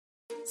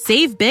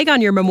Save big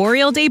on your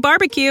Memorial Day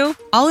barbecue,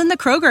 all in the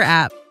Kroger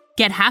app.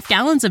 Get half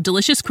gallons of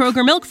delicious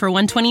Kroger milk for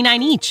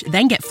 $1.29 each.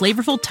 Then get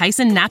flavorful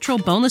Tyson natural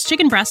boneless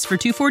chicken breasts for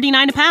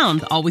 $2.49 a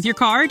pound, all with your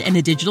card and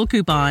a digital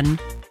coupon.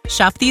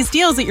 Shop these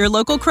deals at your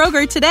local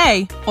Kroger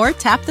today, or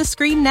tap the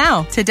screen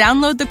now to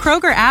download the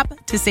Kroger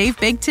app to save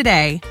big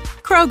today.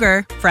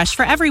 Kroger, fresh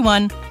for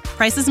everyone.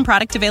 Prices and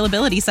product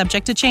availability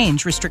subject to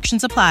change.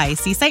 Restrictions apply.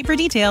 See site for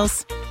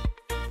details.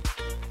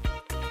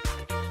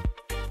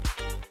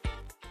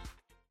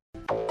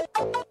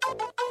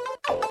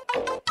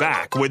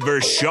 Back with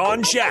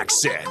Vershawn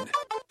Jackson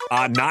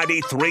on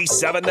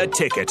 93.7 The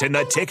Ticket and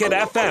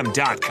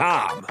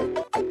theticketfm.com.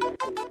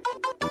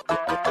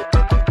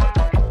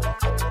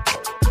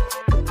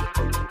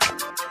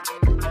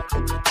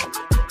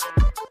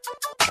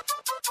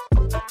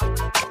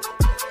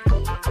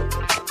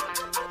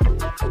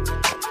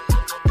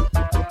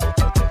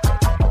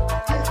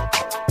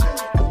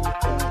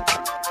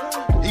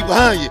 He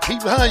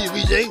behind you,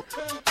 VJ.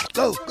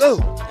 Go.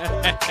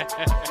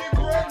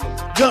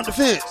 Jump the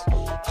fence.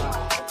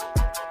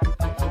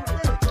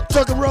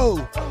 Tuck and roll.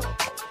 You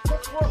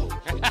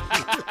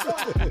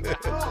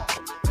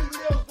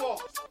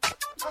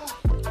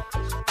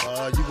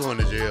going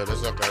to jail.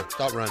 That's okay.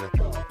 Stop running.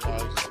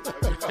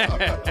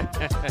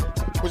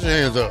 Put your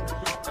hands up.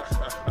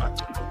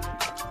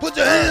 Put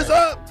your hands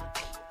up.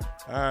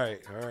 All right.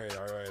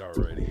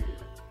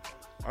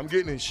 I'm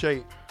getting in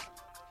shape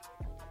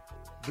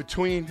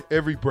between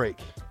every break.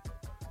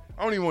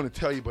 I don't even want to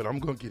tell you, but I'm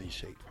going to get in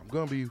shape. I'm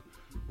going to be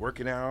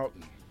working out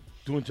and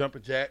doing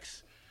jumping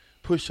jacks,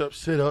 push-ups,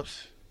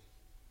 sit-ups.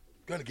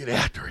 Going to get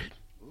after it.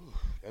 Ooh,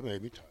 that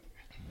made me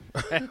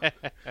tired.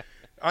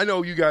 I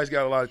know you guys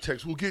got a lot of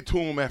texts. We'll get to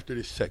them after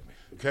this segment,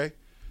 okay?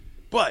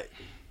 But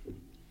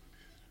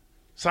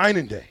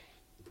signing day.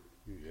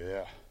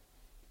 Yeah.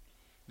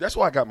 That's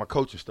why I got my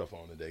coaching stuff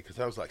on today, because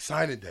I was like,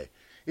 signing day.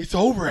 It's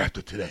over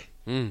after today.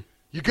 You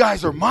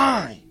guys are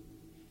mine.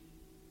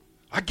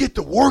 I get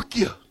to work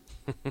you.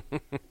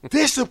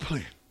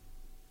 Discipline.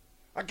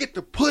 I get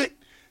to put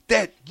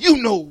that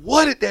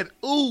that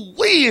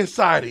ooh-wee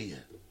inside of you.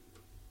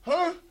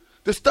 Huh?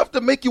 The stuff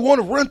that make you want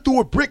to run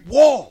through a brick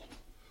wall.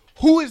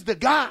 Who is the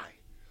guy?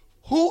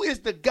 Who is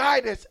the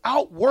guy that's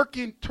out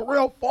working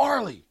Terrell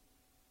Farley?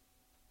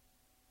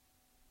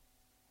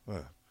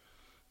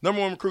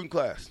 Number one recruiting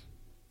class.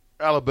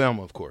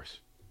 Alabama, of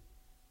course.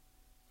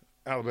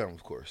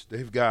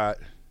 They've got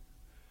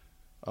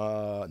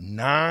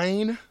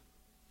 9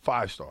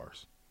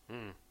 5-stars.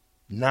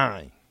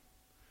 9.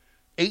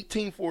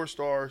 18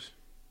 4-stars,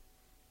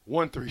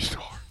 1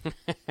 3-star.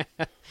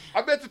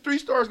 I bet the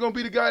 3-star is going to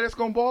be the guy that's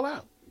going to ball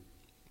out.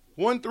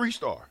 1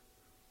 3-star.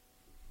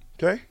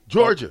 Okay?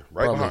 Georgia,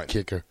 right behind.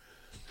 Kicker.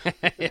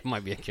 It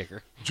might be a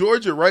kicker.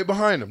 Georgia, right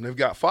behind them. They've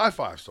got 5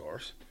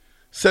 5-stars,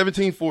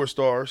 17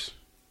 4-stars,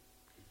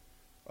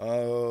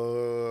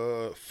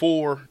 4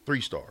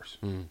 3-stars.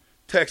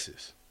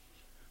 Texas,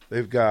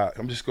 they've got,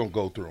 I'm just going to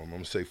go through them. I'm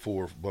going to say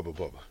 4,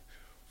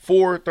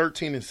 4,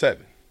 13, and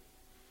 7.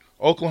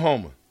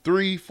 Oklahoma,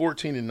 3,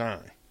 14, and 9.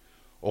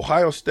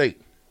 Ohio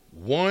State,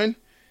 1,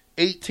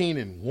 18,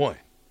 and 1.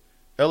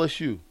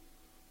 LSU,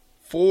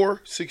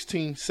 4,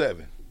 16,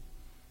 7.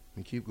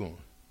 And keep going.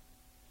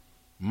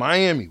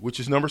 Miami, which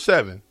is number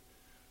 7,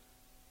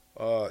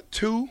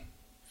 2,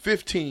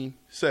 15,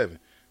 7.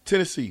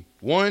 Tennessee,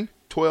 1,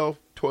 12,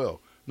 12.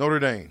 Notre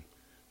Dame,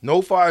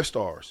 no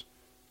 5-stars,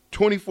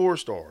 24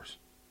 stars,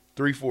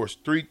 4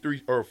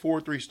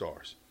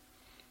 3-stars.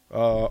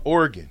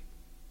 Oregon,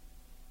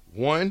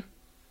 1,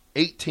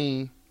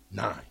 18,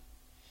 9.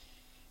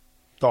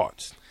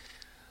 Thoughts?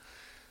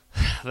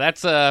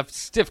 That's a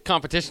stiff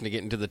competition to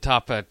get into the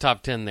top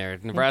 10 there.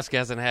 Nebraska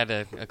hasn't had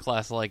a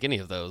class like any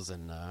of those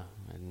in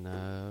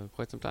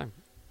quite some time.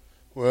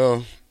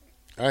 Well,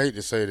 I hate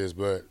to say this,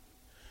 but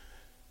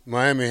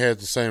Miami has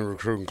the same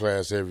recruiting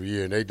class every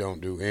year, and they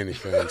don't do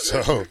anything.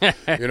 So,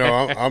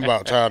 I'm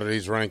about tired of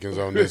these rankings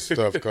on this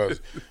stuff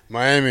because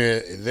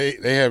Miami,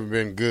 they haven't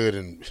been good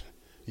in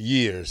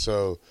years.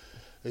 So,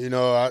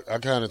 I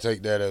kind of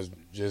take that as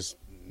just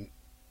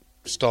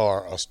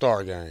a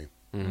star game.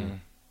 Mm-hmm.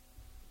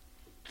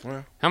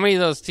 Well, how many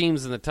of those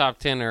teams in the top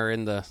 10 are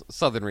in the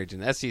Southern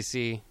region?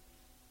 SEC,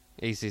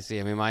 ACC.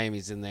 I mean,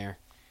 Miami's in there.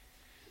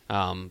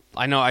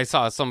 I know I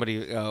saw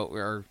somebody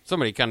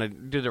kind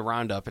of did a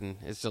roundup, and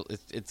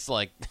it's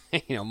like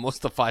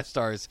most of the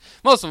 5-stars.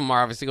 Most of them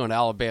are obviously going to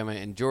Alabama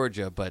and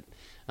Georgia, but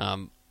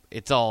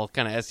it's all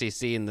kind of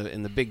SEC in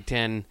the Big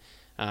Ten.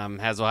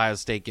 Has Ohio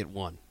State get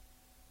 1?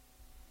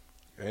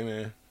 Hey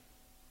man,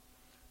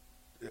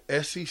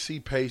 the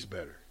SEC pays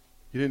better.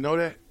 You didn't know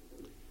that?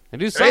 They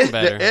do something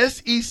better. The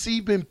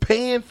SEC been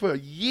paying for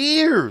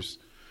years.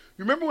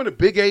 You remember when the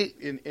Big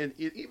 8 and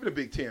even the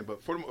Big 10,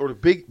 but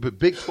the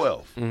Big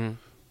 12, when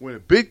the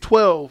Big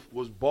 12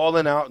 was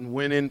balling out and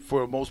winning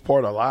for the most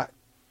part a lot,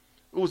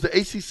 it was the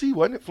ACC,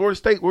 wasn't it? Florida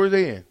State, where were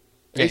they in?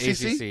 Yeah,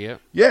 ACC? Yeah.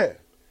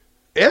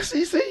 Yeah.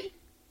 SEC?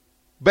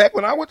 Back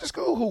when I went to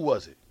school, who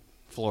was it?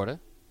 Florida.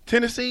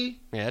 Tennessee?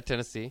 Yeah,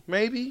 Tennessee.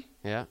 Maybe?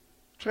 Yeah. I'm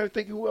trying to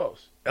think who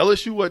else.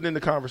 LSU wasn't in the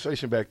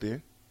conversation back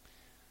then.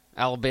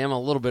 Alabama a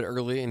little bit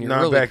early in your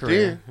Not early back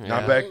career. then.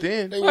 Not back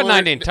then. They Well,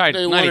 won 90 it-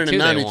 they won it 92 in they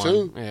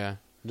 92. won. Yeah.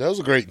 That was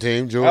a great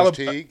team. George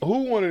Teague.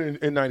 Who won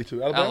it in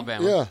 92?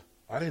 Alabama. Yeah.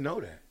 I didn't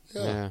know that.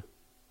 Yeah.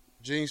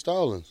 Gene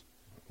Stallings.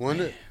 Won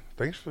it?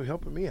 Thanks for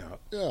helping me out.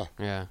 Yeah.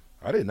 Yeah.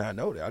 I did not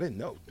know that. I didn't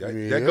know. That,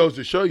 Yeah. that goes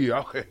to show you I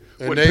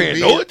wasn't they paying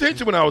beat- no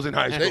attention when I was in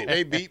high school.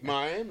 They beat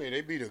Miami.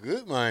 They beat a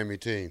good Miami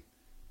team.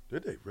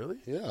 Did they really?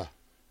 Yeah.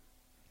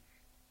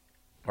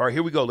 All right,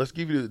 here we go. Let's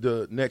give you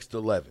the next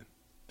 11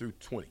 through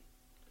 20.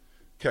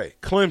 Okay,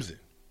 Clemson,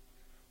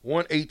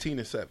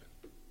 1-18-7.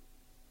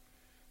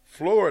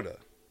 Florida,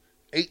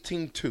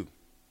 18-2,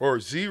 or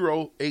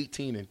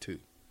 0-18-2.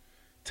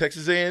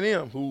 Texas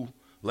A&M, who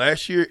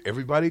last year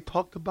everybody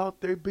talked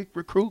about their big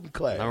recruiting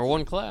class. Number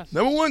one class.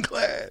 Number one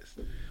class.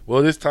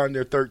 Well, this time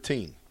they're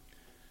 13.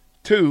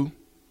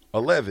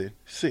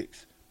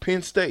 2-11-6.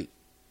 Penn State,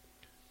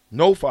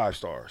 no 5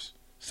 stars,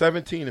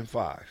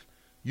 17-5.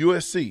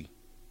 USC,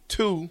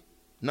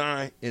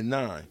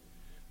 2-9-9.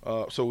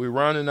 So we're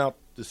rounding out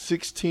the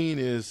 16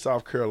 is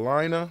South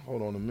Carolina.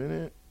 Hold on a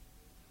minute.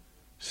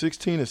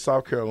 16 is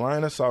South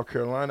Carolina. South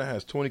Carolina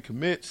has 20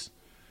 commits.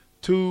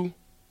 2-9-9.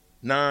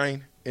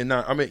 I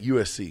meant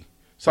USC.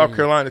 South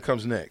Carolina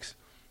comes next.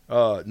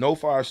 No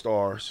 5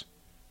 stars,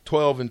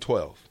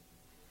 12-12.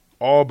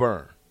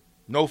 Auburn,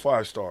 no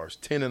 5 stars,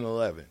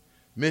 10-11.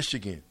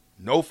 Michigan,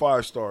 no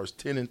 5 stars,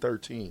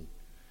 10-13.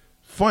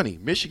 Funny,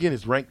 Michigan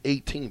is ranked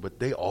 18, but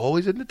they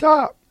always in the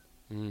top.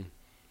 All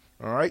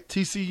right,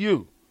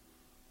 TCU,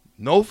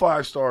 no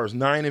 5 stars,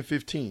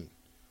 9-15.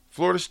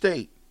 Florida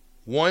State,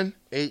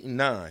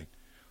 1-8-9.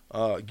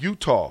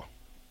 Utah,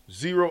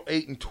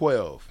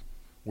 0-8-12.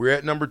 We're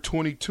at number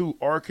 22,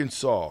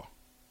 Arkansas.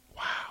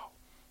 Wow,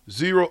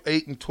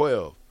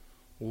 0-8-12.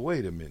 Well,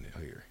 wait a minute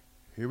here.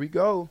 Here we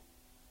go.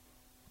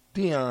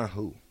 Deion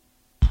who?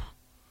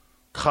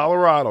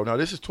 Colorado. Now,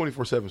 this is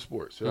 24/7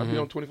 Sports. Should I be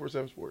on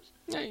 24/7 Sports?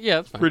 Yeah,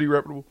 that's fine. Pretty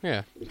reputable.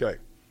 Yeah. Okay.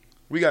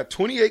 We got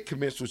 28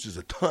 commits, which is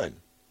a ton.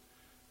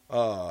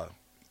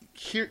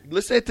 Here,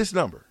 let's say at this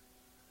number.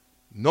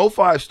 No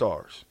 5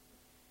 stars,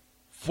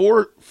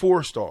 4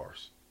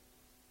 4-stars,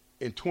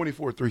 and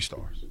 24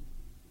 3-stars.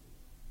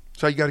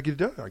 That's how you got to get it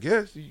done, I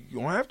guess. You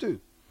don't have to.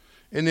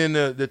 And then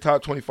the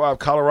top 25,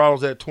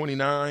 Colorado's at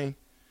 29.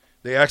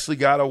 They actually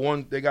got a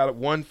 1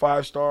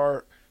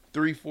 5-star,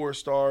 3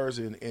 4-stars,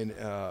 and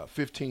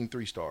 15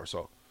 3-stars.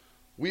 So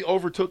we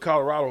overtook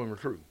Colorado in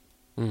recruiting.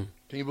 Can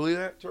you believe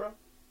that, Terrell?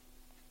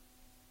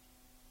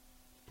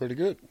 Pretty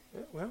good.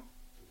 Yeah, well,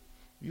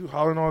 you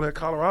hollering all that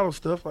Colorado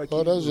stuff like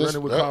Well, you that's just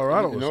running with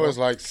Colorado. You know, it's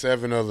like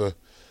 7 other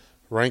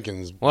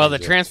rankings. Well, the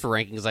transfer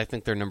rankings, I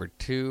think they're number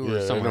 2 Yeah, or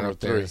they're somewhere number up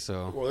there. 3.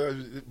 So Well,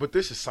 but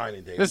this is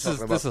signing day. this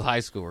is high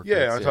school recruits.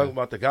 Yeah, I'm talking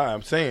about the guy.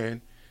 I'm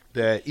saying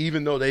that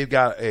even though they've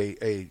got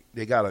a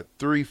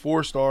 3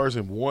 4-stars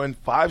and 1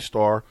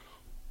 5-star,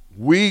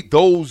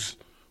 those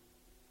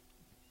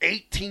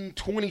 18,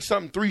 20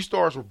 something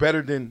 3-stars were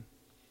better than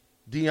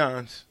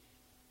Deion's.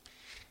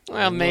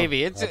 Well,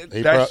 maybe it's.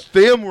 That's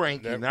them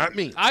ranking, not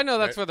me. I know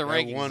that's where the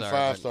rankings one are.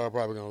 5-star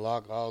probably going to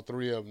lock all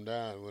 3 of them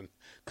down when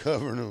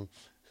covering them.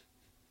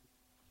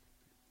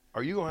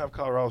 Are you gonna have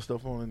Colorado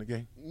stuff on in the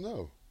game?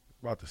 No.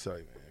 About to say,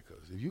 man,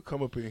 because if you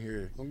come up in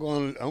here, I'm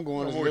going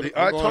as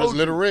I told you.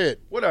 Little Red.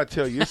 What I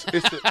tell you,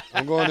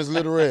 I'm going as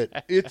Little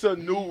Red. it's a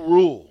new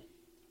rule.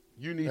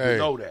 You need to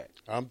know that.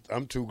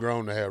 I'm too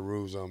grown to have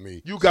rules on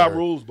me. You got sir.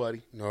 rules,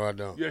 buddy. No, I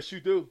don't. Yes,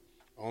 you do.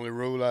 Only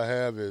rule I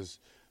have is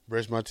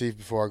brush my teeth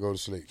before I go to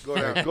sleep. Go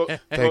down.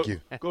 Thank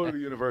you. Go to the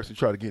university,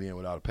 try to get in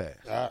without a pass.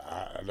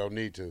 I don't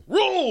need to.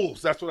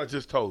 Rules. That's what I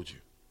just told you.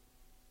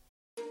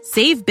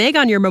 Save big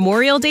on your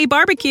Memorial Day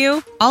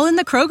barbecue, all in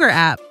the Kroger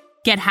app.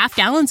 Get half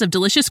gallons of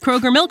delicious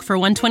Kroger milk for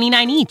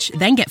 $1.29 each.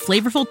 Then get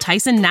flavorful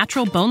Tyson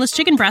natural boneless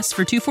chicken breasts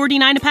for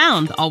 $2.49 a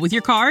pound, all with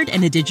your card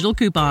and a digital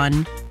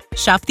coupon.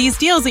 Shop these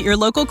deals at your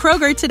local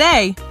Kroger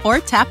today, or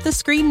tap the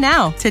screen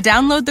now to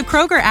download the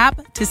Kroger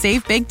app to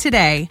save big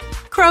today.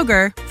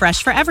 Kroger,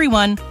 fresh for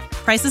everyone.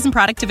 Prices and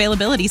product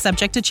availability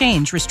subject to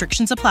change.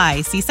 Restrictions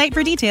apply. See site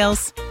for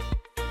details.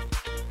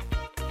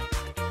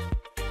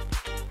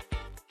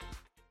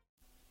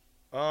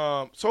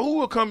 So who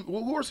will come?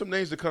 Who are some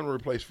names that come to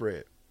replace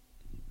Fred?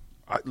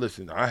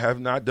 Listen, I have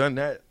not done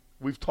that.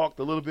 We've talked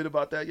a little bit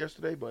about that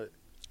yesterday, but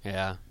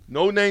Yeah.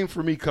 no name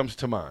for me comes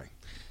to mind.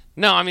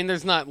 No, I mean,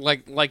 there's not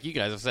like you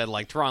guys have said.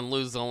 Like Teron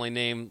Lou's the only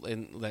name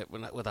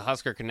with a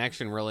Husker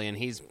connection, really, and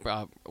he's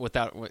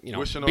without Wishing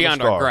on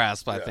beyond a our star.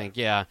 grasp. I think,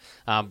 yeah.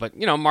 But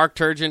Mark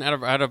Turgeon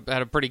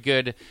had a pretty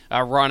good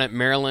run at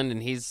Maryland,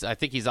 and I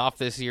think he's off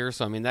this year.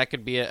 So I mean, that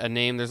could be a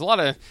name. There's a lot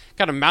of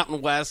kind of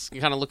Mountain West.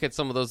 You kind of look at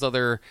some of those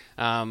other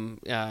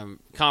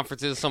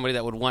conferences. Somebody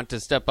that would want to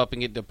step up and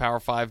get a Power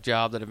 5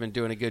 job that have been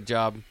doing a good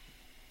job.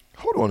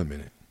 Hold on a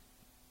minute.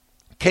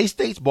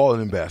 K-State's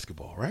balling in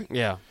basketball, right?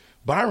 Yeah.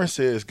 Byron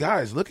says,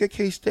 guys, look at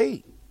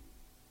K-State.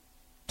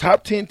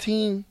 Top 10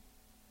 team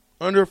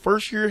under a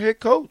first-year head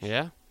coach.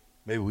 Yeah.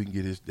 Maybe we can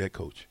get that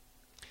coach.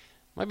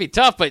 Might be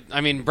tough, but,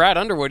 I mean, Brad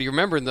Underwood, you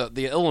remember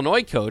the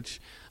Illinois coach,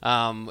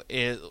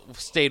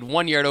 stayed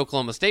 1 year at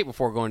Oklahoma State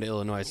before going to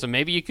Illinois. So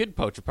maybe you could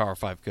poach a Power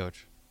 5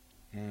 coach.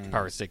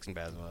 Power 6 in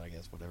basketball, I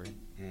guess, whatever.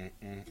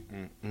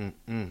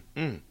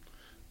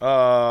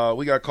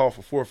 We got a call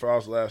for 4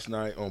 fouls last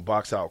night on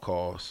box out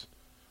calls.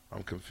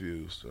 I'm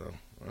confused.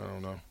 I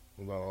don't know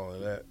about all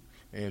of that.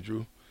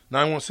 Andrew.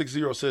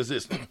 9160 says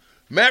this.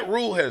 Matt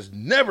Rule has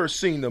never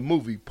seen the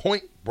movie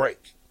Point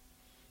Break.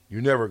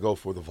 You never go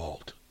for the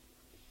vault.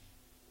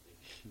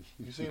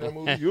 You seen that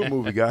movie? You're a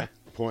movie guy.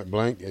 Point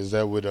Blank, is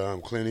that with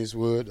Clint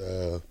Eastwood?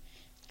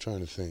 Trying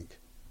to think.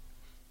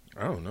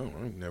 I don't know.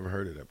 I've never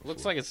heard of that before.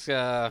 Looks like it's,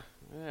 I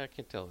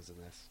can't tell who's in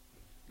this.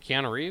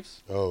 Keanu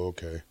Reeves? Oh,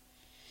 okay.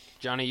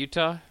 Johnny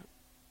Utah?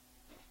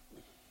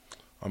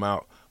 I'm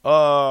out.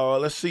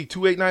 Let's see.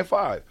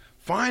 2895.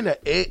 Find an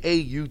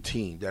AAU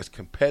team that's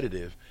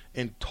competitive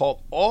and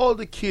talk all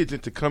the kids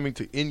into coming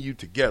to NU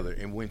together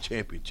and win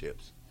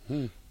championships.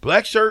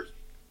 Black shirt,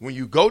 when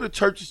you go to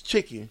Church's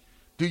Chicken,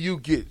 do you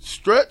get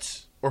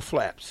struts or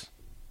flaps?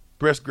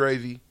 Breast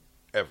gravy,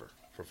 ever,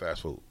 for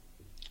fast food.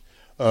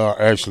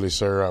 Actually,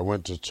 sir, I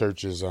went to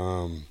Church's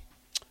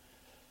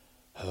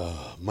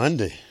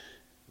Monday.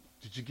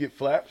 Did you get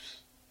flaps?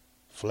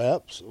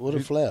 Flaps? What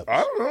are flaps?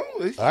 I don't know.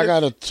 I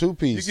got a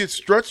 2-piece. You get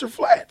struts or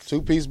flats?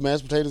 2-piece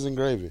mashed potatoes and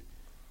gravy.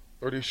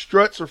 Or the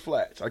struts or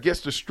flats? I guess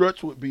the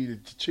struts would be the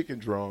chicken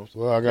drums.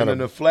 Well, and then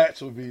the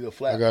flats would be the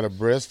flats. I got a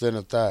breast and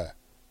a thigh.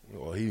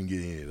 Well, he didn't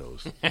get any of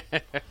those.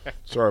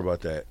 Sorry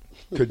about that.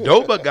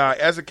 Cadoba guy,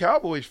 as a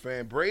Cowboys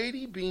fan,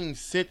 Brady being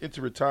sent into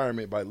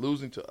retirement by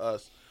losing to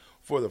us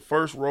for the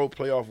first road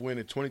playoff win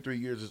in 23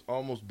 years is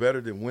almost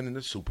better than winning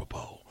the Super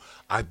Bowl.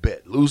 I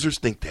bet losers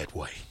think that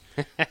way.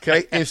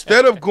 Okay?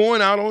 Instead of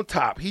going out on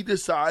top, he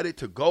decided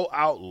to go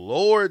out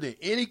lower than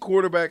any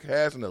quarterback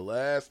has in the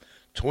last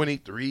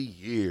 23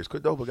 years.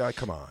 Cadoba guy,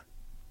 come on.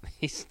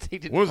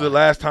 When was the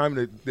last time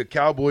the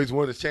Cowboys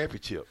won the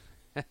championship?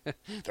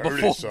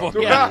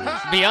 30-something.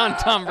 Beyond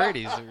Tom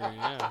Brady's.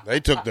 Yeah.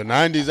 They took the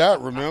 90s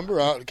out, remember?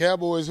 The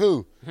Cowboys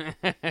who?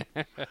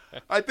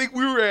 I think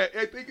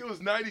it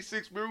was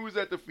 96. Remember we was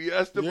at the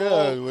Fiesta Bowl?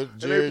 Yeah, with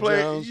Jerry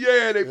Jones.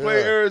 Yeah, they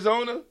played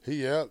Arizona.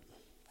 Yep.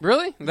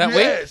 Really?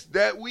 Yes,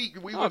 that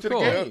week we went to the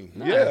cool. game.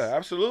 Nice. Yeah,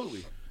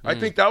 absolutely. I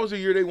think that was the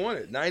year they won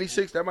it.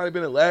 96, that might have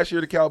been the last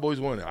year the Cowboys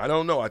won it. I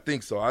don't know. I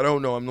think so. I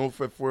don't know. I'm known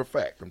for a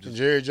fact.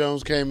 Jerry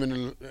Jones came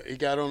in, he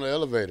got on the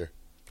elevator.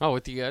 Oh,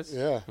 with you guys?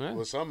 Yeah.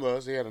 Well, some of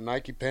us, he had a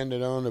Nike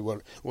pendant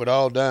on with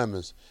all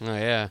diamonds. Oh,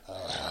 yeah.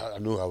 I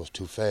knew I was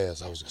too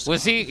fast. He was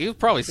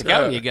probably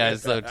scouting you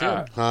guys, though,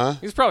 too. Huh?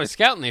 He was probably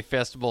scouting the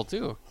festival,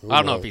 too. I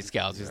don't know if he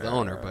scouts. He's the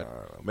owner,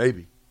 but.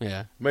 Maybe.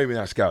 Yeah. Maybe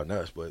not scouting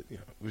us, but it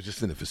was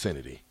just in the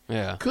vicinity.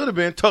 Yeah. Could have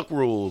been Tuck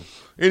rule.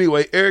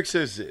 Anyway, Eric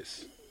says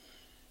this.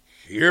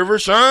 Here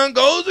Rashawn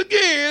goes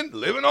again,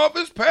 living off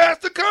his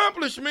past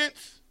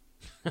accomplishments.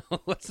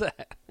 What's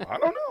that? I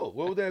don't know.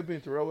 What would that have been,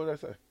 Terrell? What did I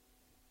say?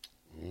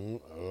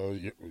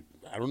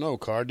 I don't know.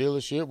 Car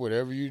dealership,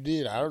 whatever you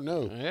did. I don't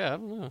know. Yeah, I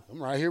don't know.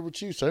 I'm right here with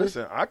you, sir.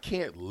 Listen, I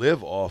can't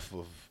live off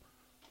of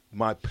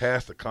my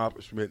past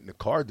accomplishment in the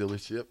car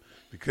dealership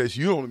because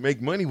you don't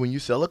make money when you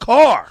sell a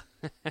car.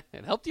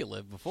 It helped you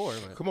live before.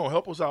 But. Come on,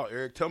 help us out,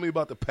 Eric. Tell me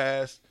about the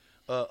past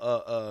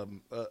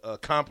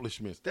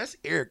accomplishments. That's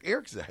Eric.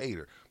 Eric's a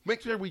hater.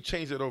 Make sure we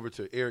change that over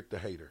to Eric the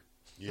Hater.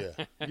 Yeah.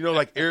 You know,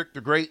 like Eric the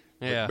Great?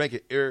 Yeah. Make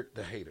it Eric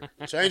the Hater.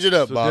 Change it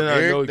up, So Bob. then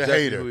I know Eric the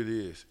exactly Hater. who it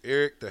is.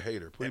 Eric the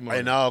Hater. Put him on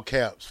In all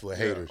caps for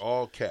haters.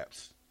 all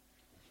caps.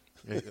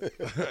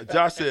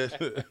 Josh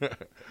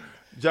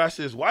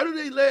says, why do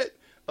they let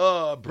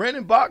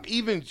Brandon Bach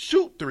even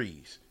shoot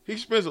threes? He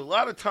spends a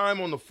lot of time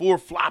on the floor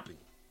flopping.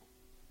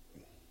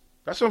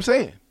 That's what I'm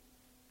saying.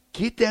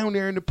 Get down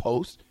there in the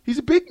post. He's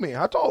a big man.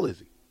 How tall is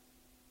he?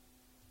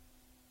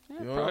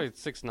 Yeah, probably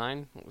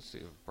 6'9". Let's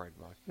see. Bright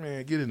Bach.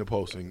 Man, get in the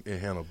post and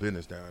handle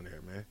business down there,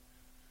 man.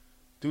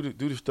 Do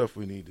the stuff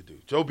we need to do.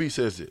 Joe B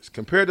says this.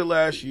 Compared to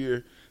last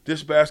year,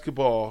 this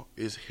basketball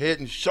is head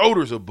and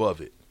shoulders above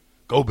it.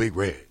 Go Big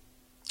Red.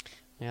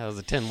 Yeah, it was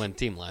a 10-win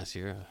team last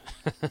year.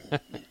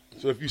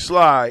 So if you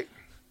slide,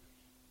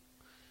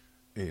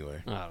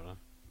 anyway. I don't know.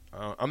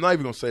 I'm not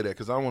even going to say that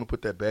because I don't want to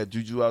put that bad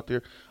juju out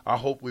there. I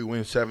hope we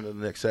win 7 of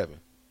the next 7.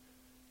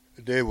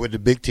 Today with the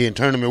Big Ten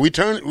tournament, we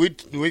turn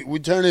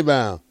it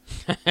bound.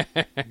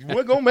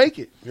 We're going to make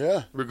it.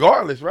 Yeah.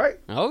 Regardless, right?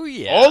 Oh,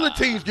 yeah. All the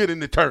teams get in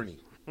the tourney.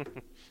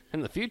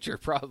 In the future,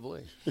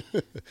 probably.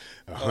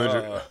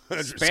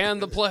 100. Span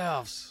the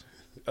playoffs.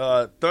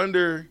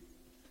 Thunder,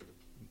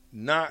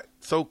 not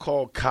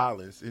so-called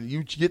Collins. And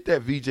you get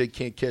that VJ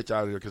can't catch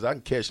out of there because I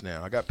can catch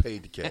now. I got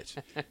paid to catch.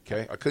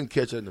 Okay? I couldn't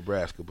catch at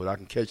Nebraska, but I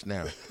can catch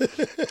now.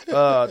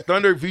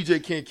 Thunder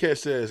VJ can't catch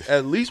says,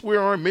 at least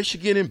we're on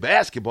Michigan in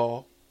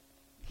basketball.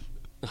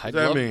 I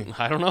mean?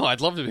 I don't know. I'd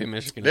love to be in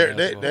Michigan.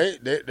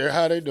 They're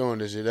how they doing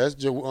this year. That's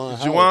Juwan Howard.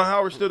 Juwan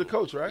Howard's still the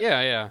coach, right?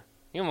 Yeah.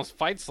 He almost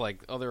fights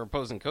like other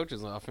opposing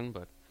coaches often,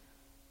 but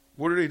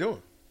What are they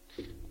doing?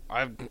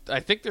 I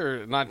think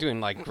they're not doing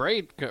like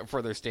great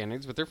for their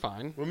standings, but they're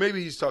fine. Well,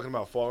 maybe he's talking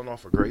about falling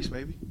off of grace,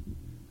 maybe.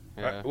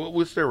 Yeah.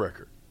 What's their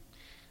record?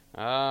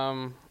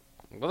 Well,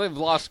 they've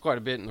lost quite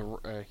a bit in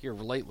the here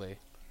lately.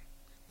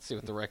 Let's see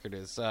what the record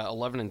is.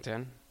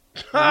 11-10.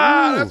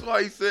 That's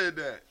why he said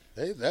that.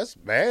 That's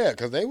bad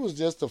because they was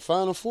just the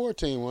Final Four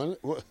team, wasn't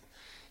it?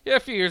 Yeah, a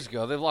few years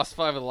ago. They've lost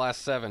 5 of the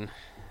last 7.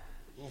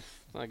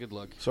 Not a good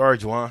look. Sorry,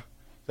 Juwan.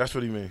 That's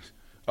what he means.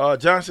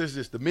 John says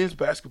this: the men's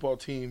basketball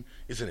team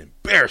is an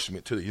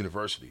embarrassment to the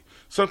university.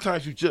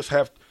 Sometimes you just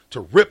have to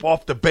rip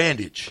off the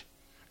bandage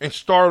and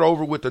start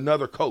over with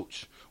another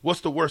coach. What's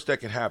the worst that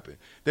can happen?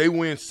 They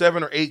win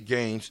 7 or 8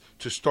 games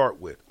to start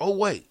with. Oh,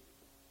 wait.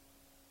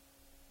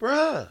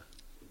 Bruh,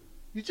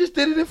 you just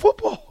did it in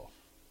football.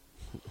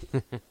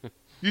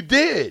 You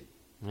did.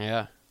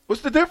 Yeah.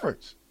 What's the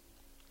difference?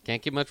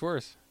 Can't get much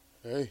worse.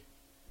 Hey.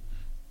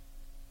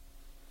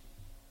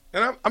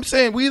 And I'm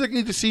saying we either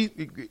need to see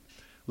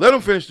 – let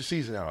them finish the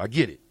season out. I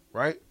get it,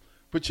 right?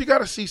 But you got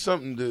to see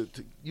something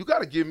you got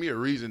to give me a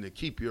reason to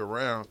keep you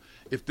around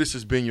if this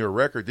has been your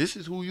record. This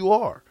is who you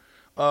are.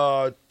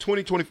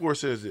 2024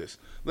 says this.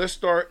 Let's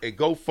start a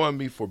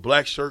GoFundMe for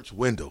Black Shirts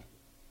Wendell.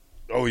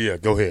 Oh, yeah,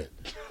 go ahead.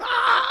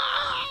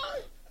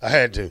 I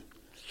had to.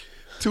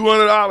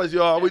 $200,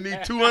 y'all. We need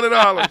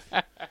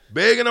 $200.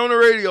 Begging on the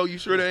radio. You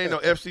sure there ain't no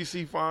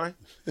FCC fine?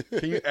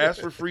 Can you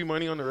ask for free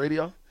money on the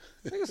radio?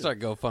 I can start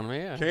GoFundMe,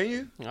 yeah. Can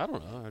you? I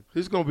don't know.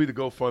 Who's going to be the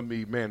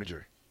GoFundMe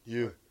manager?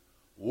 You.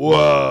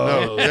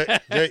 Whoa. No,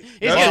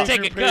 He's going to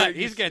take a cut.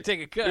 He's going to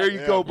take a cut. There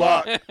you go,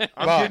 Bob.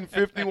 I'm getting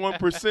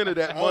 51% of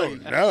that money.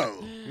 Oh,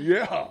 no.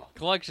 Yeah.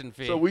 Collection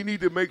fee. So we need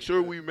to make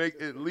sure we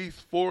make at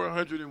least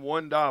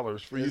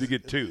 $401 for you to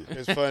get 2.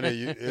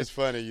 It's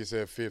funny you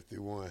said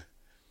 51.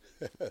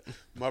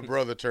 My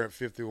brother turned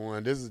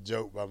 51. This is a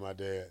joke by my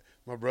dad.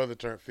 My brother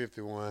turned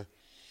 51.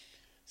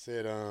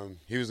 Said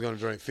he was going to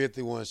drink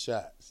 51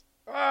 shots.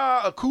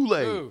 A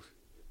Kool-Aid. Ooh.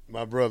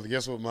 My brother,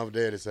 guess what my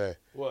daddy said?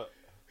 What?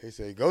 He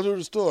said, go to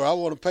the store. I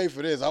want to pay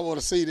for this. I want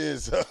to see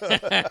this.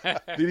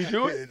 Did he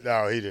do it?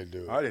 No, he didn't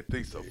do it. I didn't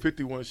think so.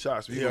 51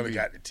 shots. He only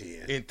got the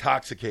 10.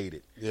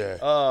 Intoxicated.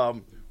 Yeah.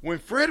 When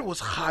Fred was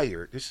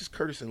hired, this is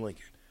Curtis and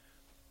Lincoln,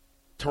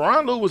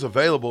 Tyronn Lue was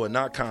available and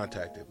not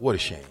contacted. What a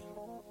shame.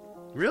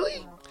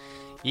 Really?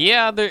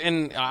 Yeah,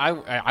 and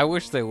I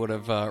wish they would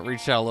have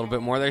reached out a little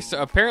bit more. There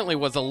apparently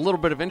was a little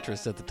bit of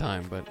interest at the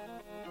time, but...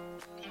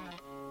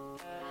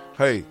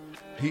 Hey,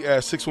 he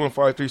asked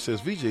 6153,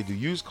 says, VJ, do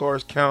used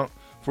cars count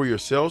for your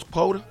sales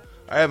quota?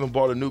 I haven't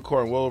bought a new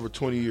car in well over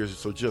 20 years,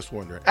 so just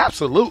wondering.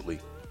 Absolutely.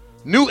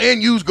 New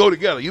and used go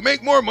together. You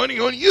make more money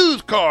on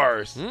used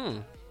cars.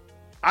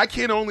 I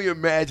can only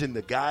imagine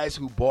the guys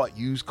who bought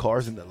used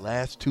cars in the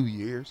last 2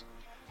 years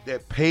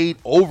that paid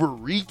over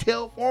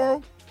retail for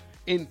them.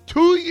 In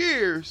 2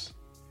 years,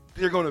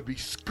 they're going to be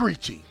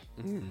screeching.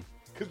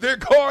 Because their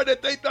car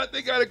that they thought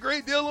they got a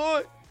great deal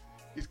on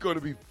is going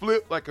to be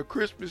flipped like a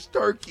Christmas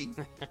turkey.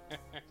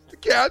 The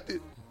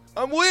captain.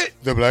 I'm with.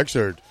 The black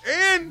shirt.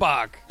 And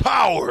Bach.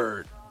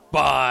 Powered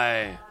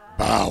by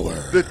Power.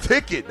 The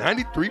Ticket,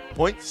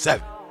 93.7.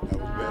 That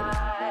was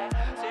better.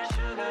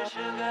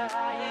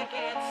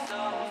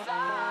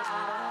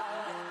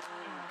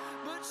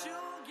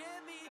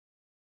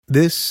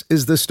 This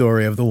is the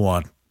story of the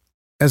one.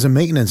 As a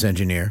maintenance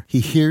engineer, he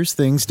hears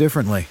things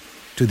differently.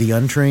 To the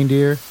untrained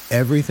ear,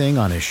 everything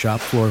on his shop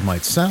floor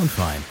might sound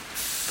fine,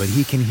 but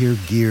he can hear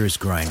gears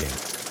grinding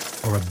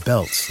or a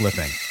belt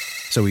slipping.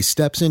 So he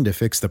steps in to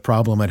fix the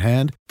problem at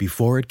hand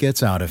before it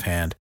gets out of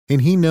hand.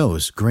 And he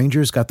knows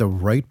Grainger's got the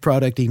right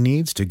product he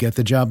needs to get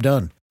the job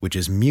done, which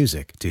is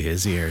music to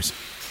his ears.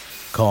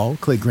 Call,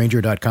 click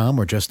Grainger.com,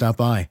 or just stop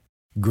by.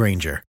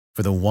 Grainger,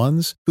 for the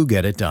ones who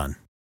get it done.